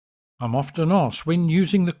I'm often asked when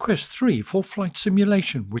using the Quest 3 for flight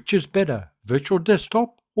simulation, which is better, virtual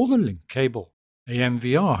desktop or the link cable.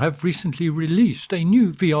 amvr have recently released a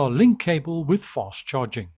new VR link cable with fast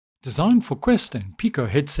charging, designed for Quest and Pico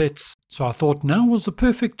headsets, so I thought now was the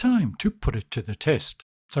perfect time to put it to the test.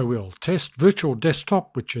 So we'll test virtual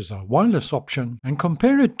desktop, which is a wireless option, and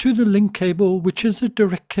compare it to the link cable, which is a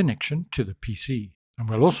direct connection to the PC. And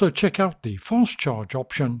we'll also check out the fast charge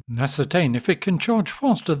option and ascertain if it can charge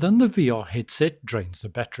faster than the VR headset drains the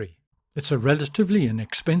battery. It's a relatively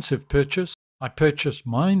inexpensive purchase. I purchased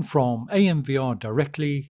mine from amvr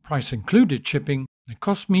directly, price included shipping. It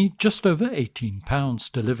cost me just over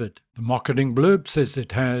 £18 delivered. The marketing blurb says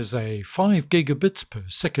it has a 5 gigabits per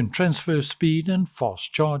second transfer speed and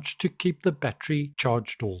fast charge to keep the battery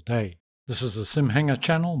charged all day. This is the SimHanger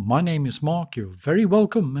channel. My name is Mark. You're very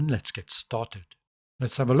welcome, and let's get started.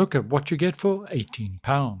 Let's have a look at what you get for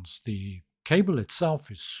 £18. The cable itself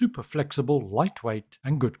is super flexible, lightweight,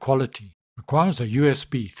 and good quality. Requires a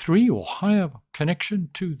USB 3 or higher connection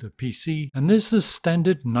to the PC, and there's a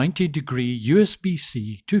standard 90-degree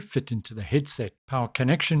USB-C to fit into the headset. Power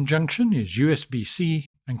connection junction is USB-C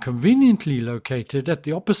and conveniently located at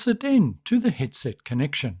the opposite end to the headset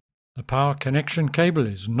connection. The power connection cable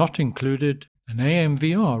is not included, and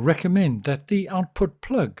amvr recommend that the output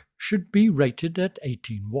plug should be rated at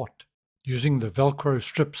 18 watt. Using the Velcro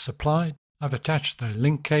strips supplied, I've attached the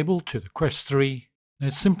link cable to the Quest 3.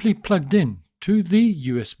 It's simply plugged in to the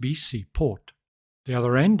USB-C port. The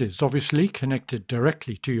other end is obviously connected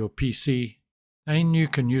directly to your PC, and you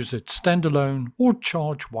can use it standalone or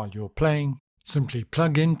charge while you're playing. Simply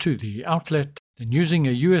plug into the outlet, then using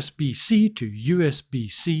a USB-C to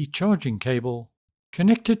USB-C charging cable,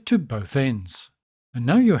 connect it to both ends. And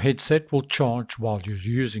now your headset will charge while you're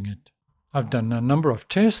using it. I've done a number of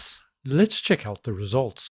tests. Let's check out the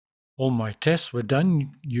results. All my tests were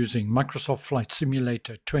done using Microsoft Flight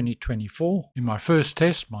Simulator 2024. In my first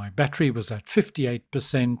test, my battery was at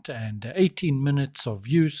 58%, and 18 minutes of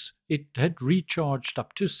use, it had recharged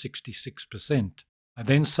up to 66%. I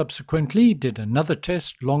then subsequently did another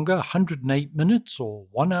test, longer, 108 minutes or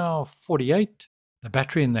 1 hour 48. The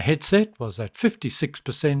battery in the headset was at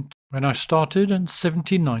 56% when I started and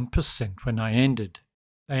 79% when I ended.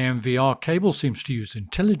 The amvr cable seems to use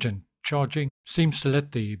intelligent charging, seems to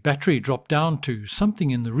let the battery drop down to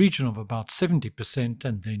something in the region of about 70%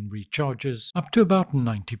 and then recharges up to about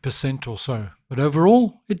 90% or so. But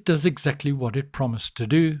overall, it does exactly what it promised to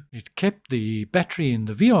do. It kept the battery in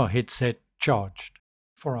the VR headset charged.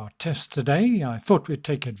 For our test today, I thought we'd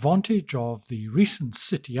take advantage of the recent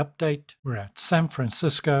city update. We're at San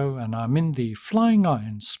Francisco and I'm in the Flying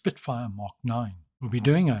Iron Spitfire Mark 9. We'll be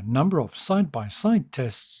doing a number of side-by-side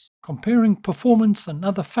tests, comparing performance and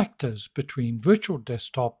other factors between virtual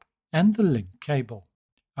desktop and the link cable.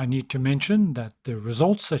 I need to mention that the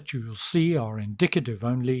results that you will see are indicative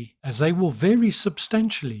only, as they will vary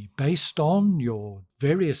substantially based on your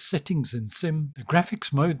various settings in Sim, the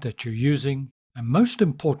graphics mode that you're using, and most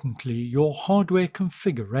importantly, your hardware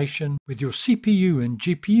configuration, with your CPU and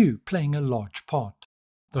GPU playing a large part.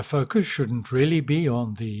 The focus shouldn't really be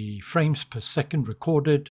on the frames per second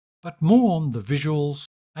recorded, but more on the visuals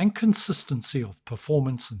and consistency of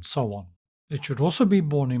performance and so on. It should also be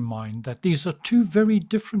borne in mind that these are two very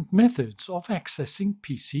different methods of accessing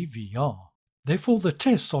PCVR. Therefore, the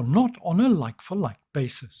tests are not on a like-for-like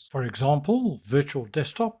basis. For example, Virtual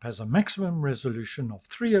Desktop has a maximum resolution of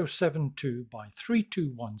 3072 by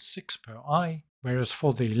 3216 per eye, whereas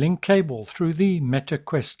for the link cable through the Meta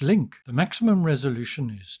Quest link, the maximum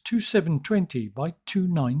resolution is 2720 by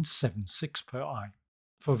 2976 per eye.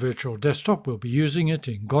 For Virtual Desktop, we'll be using it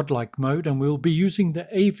in godlike mode, and we'll be using the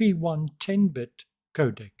AV1 10-bit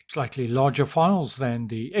codec. Slightly larger files than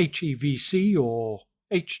the HEVC or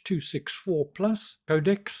H.264 Plus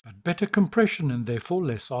codecs, but better compression and therefore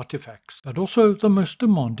less artifacts, but also the most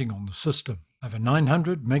demanding on the system. I have a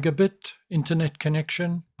 900 megabit internet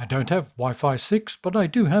connection. I don't have Wi-Fi 6, but I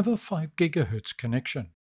do have a 5 GHz connection.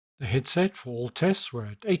 The headset for all tests were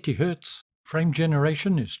at 80 Hz. Frame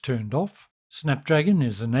generation is turned off. Snapdragon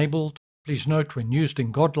is enabled. Please note, when used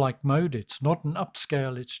in godlike mode, it's not an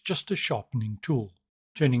upscale, it's just a sharpening tool.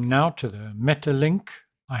 Turning now to the Meta link,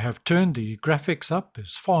 I have turned the graphics up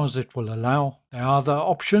as far as it will allow. There are other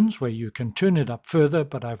options where you can turn it up further,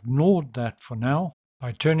 but I've ignored that for now.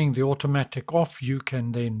 By turning the automatic off, you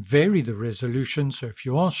can then vary the resolution, so if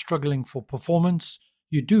you are struggling for performance,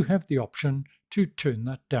 you do have the option to turn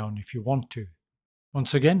that down if you want to.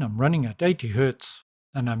 Once again, I'm running at 80 Hz,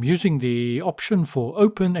 and I'm using the option for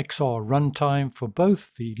OpenXR runtime for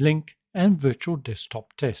both the link and virtual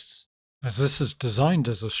desktop tests. As this is designed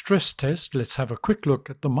as a stress test, let's have a quick look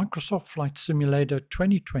at the Microsoft Flight Simulator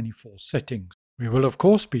 2024 settings. We will of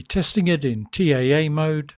course be testing it in TAA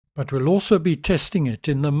mode, but we'll also be testing it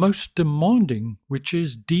in the most demanding, which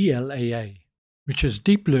is DLAA, which is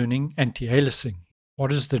Deep Learning Anti-Aliasing.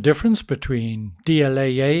 What is the difference between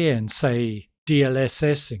DLAA and, say,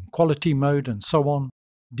 DLSS in quality mode and so on?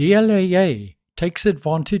 DLAA takes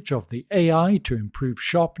advantage of the AI to improve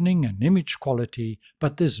sharpening and image quality,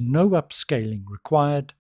 but there's no upscaling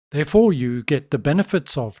required. Therefore, you get the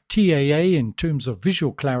benefits of TAA in terms of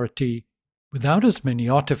visual clarity without as many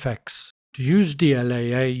artifacts. To use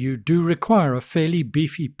DLAA, you do require a fairly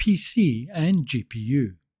beefy PC and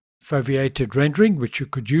GPU. Foveated rendering, which you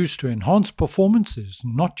could use to enhance performance, is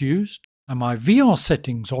not used, and my VR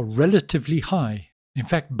settings are relatively high. In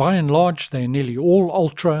fact, by and large, they're nearly all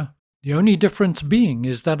ultra. The only difference being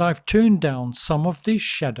is that I've turned down some of these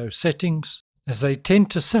shadow settings, as they tend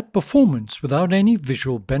to sap performance without any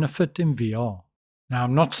visual benefit in VR. Now,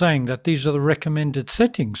 I'm not saying that these are the recommended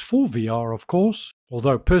settings for VR, of course,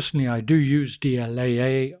 although personally I do use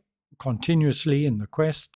DLAA continuously in the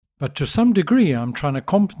Quest, but to some degree I'm trying to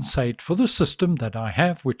compensate for the system that I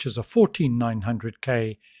have, which is a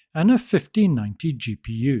 14900K and a 1590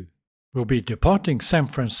 GPU. We'll be departing San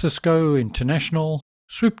Francisco International,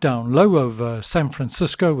 swoop down low over San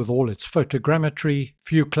Francisco with all its photogrammetry,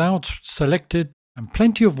 few clouds selected, and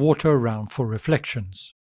plenty of water around for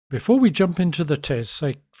reflections. Before we jump into the tests,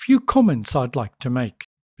 a few comments I'd like to make.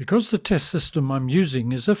 Because the test system I'm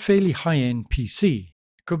using is a fairly high-end PC,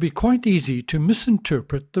 it could be quite easy to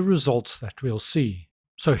misinterpret the results that we'll see.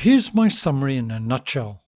 So here's my summary in a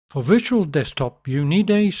nutshell. For virtual desktop, you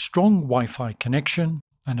need a strong Wi-Fi connection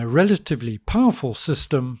and a relatively powerful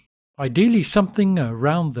system, ideally something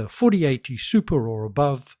around the 4080 Super or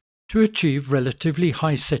above, to achieve relatively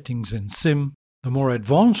high settings in Sim. The more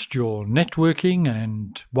advanced your networking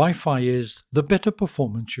and Wi-Fi is, the better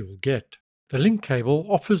performance you'll get. The link cable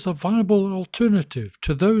offers a viable alternative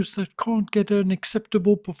to those that can't get an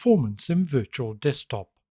acceptable performance in virtual desktop.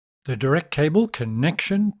 The direct cable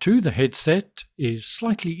connection to the headset is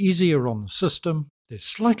slightly easier on the system, there's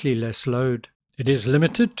slightly less load. It is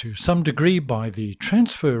limited to some degree by the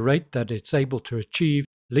transfer rate that it's able to achieve,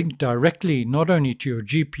 linked directly not only to your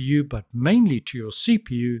GPU but mainly to your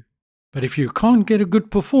CPU. But if you can't get a good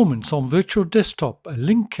performance on virtual desktop, a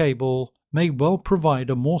link cable may well provide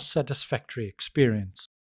a more satisfactory experience.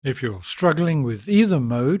 If you're struggling with either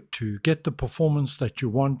mode to get the performance that you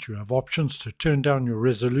want, you have options to turn down your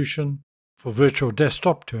resolution. For virtual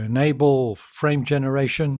desktop, to enable frame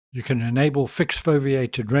generation, you can enable fixed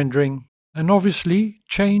foveated rendering, and obviously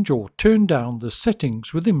change or turn down the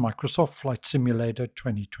settings within Microsoft Flight Simulator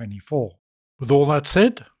 2024. With all that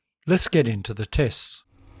said, let's get into the tests.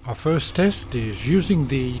 Our first test is using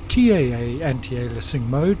the TAA anti-aliasing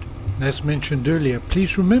mode. As mentioned earlier,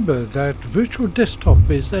 please remember that virtual desktop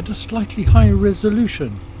is at a slightly higher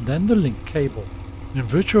resolution than the link cable. In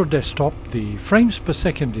virtual desktop, the frames per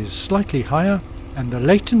second is slightly higher and the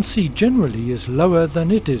latency generally is lower than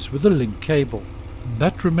it is with a link cable.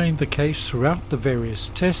 That remained the case throughout the various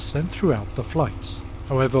tests and throughout the flights.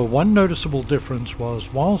 However, one noticeable difference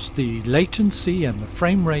was whilst the latency and the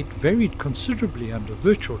frame rate varied considerably under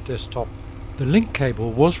virtual desktop, the link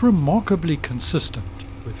cable was remarkably consistent,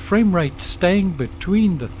 with frame rates staying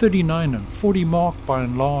between the 39 and 40 mark by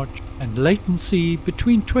and large, and latency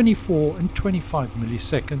between 24 and 25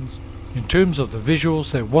 milliseconds. In terms of the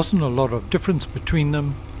visuals, there wasn't a lot of difference between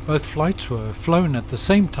them. Both flights were flown at the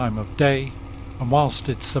same time of day, and whilst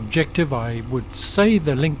it's subjective, I would say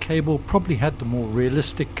the link cable probably had the more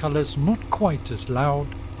realistic colours, not quite as loud.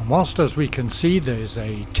 And whilst, as we can see, there's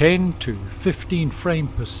a 10 to 15 frame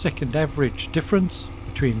per second average difference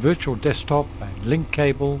between virtual desktop and link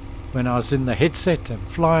cable when I was in the headset and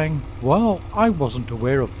flying, well, I wasn't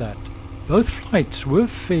aware of that. Both flights were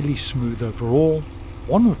fairly smooth overall.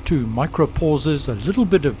 One or two micro pauses, a little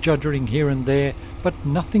bit of juddering here and there, but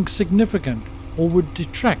nothing significant or would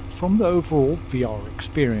detract from the overall VR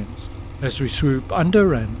experience. As we swoop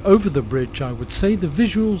under and over the bridge, I would say the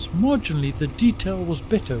visuals, marginally the detail was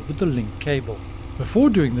better with the link cable. Before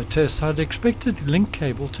doing the test, I'd expected link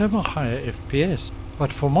cable to have a higher FPS,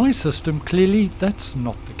 but for my system clearly that's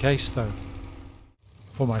not the case though.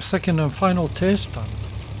 For my second and final test, I'm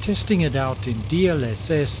testing it out in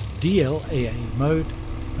DLSS DLAA mode,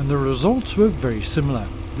 and the results were very similar.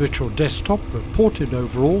 Virtual desktop reported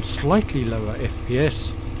overall slightly lower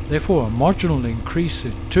FPS, therefore a marginal increase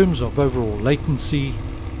in terms of overall latency,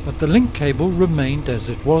 but the link cable remained as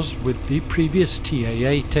it was with the previous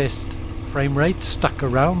TAA test. Frame rate stuck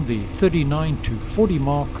around the 39 to 40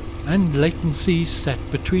 mark, and latency sat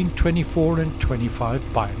between 24 and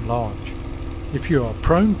 25 by and large. If you are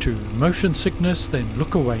prone to motion sickness, then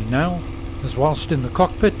look away now, as whilst in the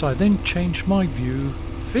cockpit I then changed my view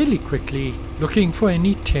fairly quickly, looking for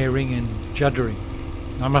any tearing and juddering.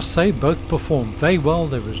 I must say both performed very well.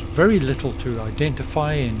 There was very little to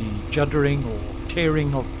identify any juddering or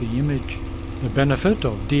tearing of the image. The benefit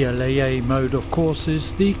of DLAA mode, of course,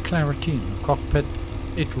 is the clarity in the cockpit.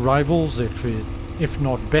 It rivals, if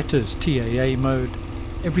not betters, TAA mode.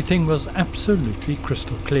 Everything was absolutely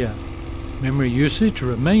crystal clear. Memory usage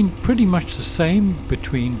remained pretty much the same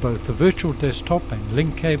between both the virtual desktop and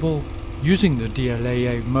link cable, using the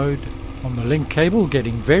DLAA mode. On the link cable,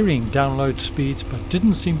 getting varying download speeds, but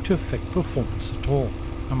didn't seem to affect performance at all.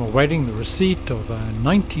 I'm awaiting the receipt of a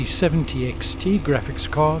 9070 XT graphics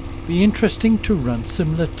card. Be interesting to run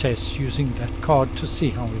similar tests using that card to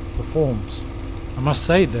see how it performs. I must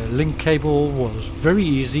say the link cable was very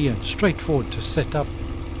easy and straightforward to set up,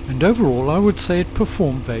 and overall I would say it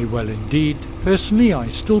performed very well indeed. Personally, I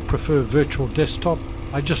still prefer virtual desktop.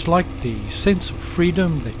 I just like the sense of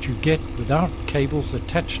freedom that you get without cables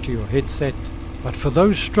attached to your headset. But for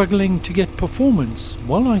those struggling to get performance,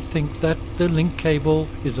 well, I think that the link cable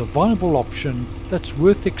is a viable option that's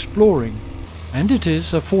worth exploring, and it is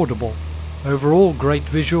affordable. Overall, great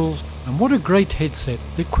visuals, and what a great headset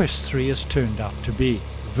the Quest 3 has turned out to be.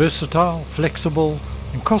 Versatile, flexible,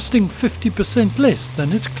 and costing 50% less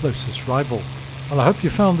than its closest rival. Well, I hope you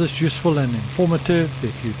found this useful and informative.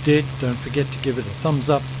 If you did, don't forget to give it a thumbs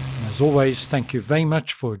up. And as always, thank you very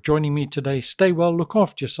much for joining me today. Stay well, look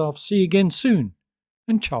after yourself, see you again soon,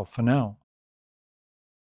 and ciao for now.